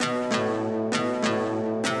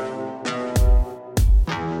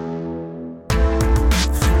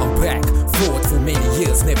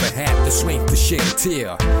the strength to shed a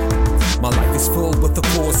tear. My life is filled with the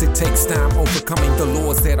cause, it takes time overcoming the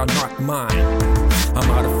laws that are not mine. I'm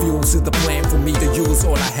out of fuel, so the plan for me to use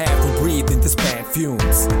all I have to breathe in this bad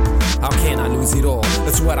fumes. How can I lose it all?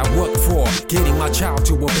 That's what I work for, getting my child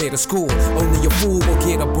to a better school. Only a fool will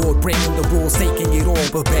get aboard, breaking the rules, taking it all,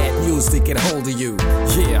 but bad news to get hold of you.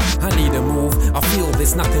 Yeah, I need a move, I feel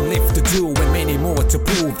there's nothing left to do, and many more to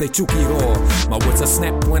prove they took it all. My words are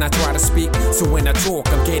snapped when I try to speak, so when I talk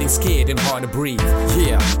I'm getting scared and hard to breathe.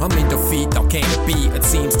 Yeah, I'm in defeat, how can it be? It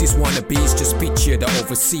seems these wannabes just picture to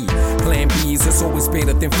oversee. Plan B's is always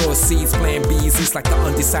better than first C's. Plan B's is like the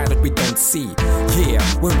undecided we don't see. Yeah,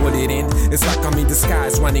 when will it end? It's like I'm in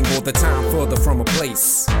disguise, running all the time further from a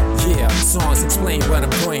place. Yeah, songs explain what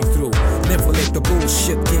I'm going through. Never let the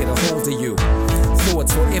bullshit get a hold of you.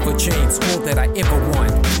 Thoughts forever change, all that I ever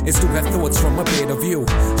want is to have thoughts from a better view.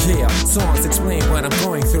 Yeah, songs explain what I'm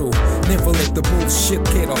going through. Never let the bullshit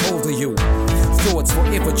get a hold of you. Thoughts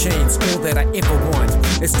forever change, all that I ever want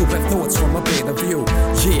is to have thoughts from a better view.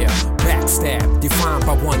 Yeah, backstab, defined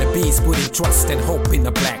by wannabes, putting trust and hope in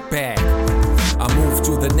a black bag. I move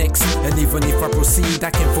to the next, and even if I proceed, I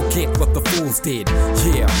can forget what the fools did.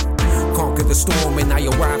 Yeah, conquer the storm and I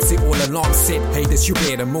arrive, see all along said, haters you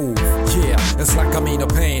better move. Yeah, it's like I'm in a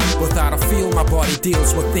pain, without a feel my body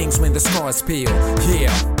deals with things when the scars peel.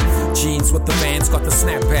 Yeah, jeans with the Vans, got the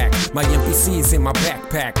snapback. My MPC's in my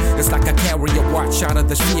backpack. It's like I carry a watch out of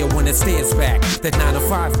the shield when it stares back. That 9 to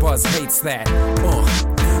 5 buzz hates that.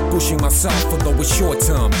 Pushing myself, although it's short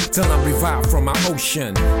term, till I'm revived from my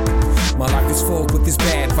ocean. My life is filled with these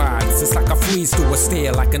bad vibes. It's like I freeze to a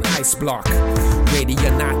stare like an ice block. Ready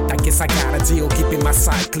or not, I guess I got a deal. Keeping my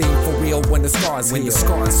side clean for real when the scars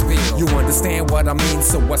heal. You understand what I mean,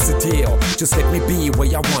 so what's the deal? Just let me be where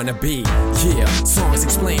I wanna be. Yeah, songs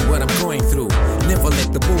explain what I'm going through. Never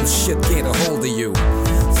let the bullshit get a hold of you.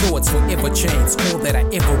 Thoughts forever change, all that I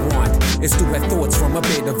ever want is to have thoughts from a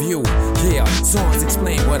better view. Yeah, songs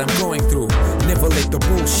explain what I'm going through. Never let the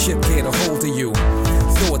bullshit get a hold of you.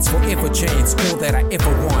 Thoughts forever change, all that I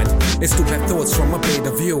ever want is to have thoughts from a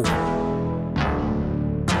better view.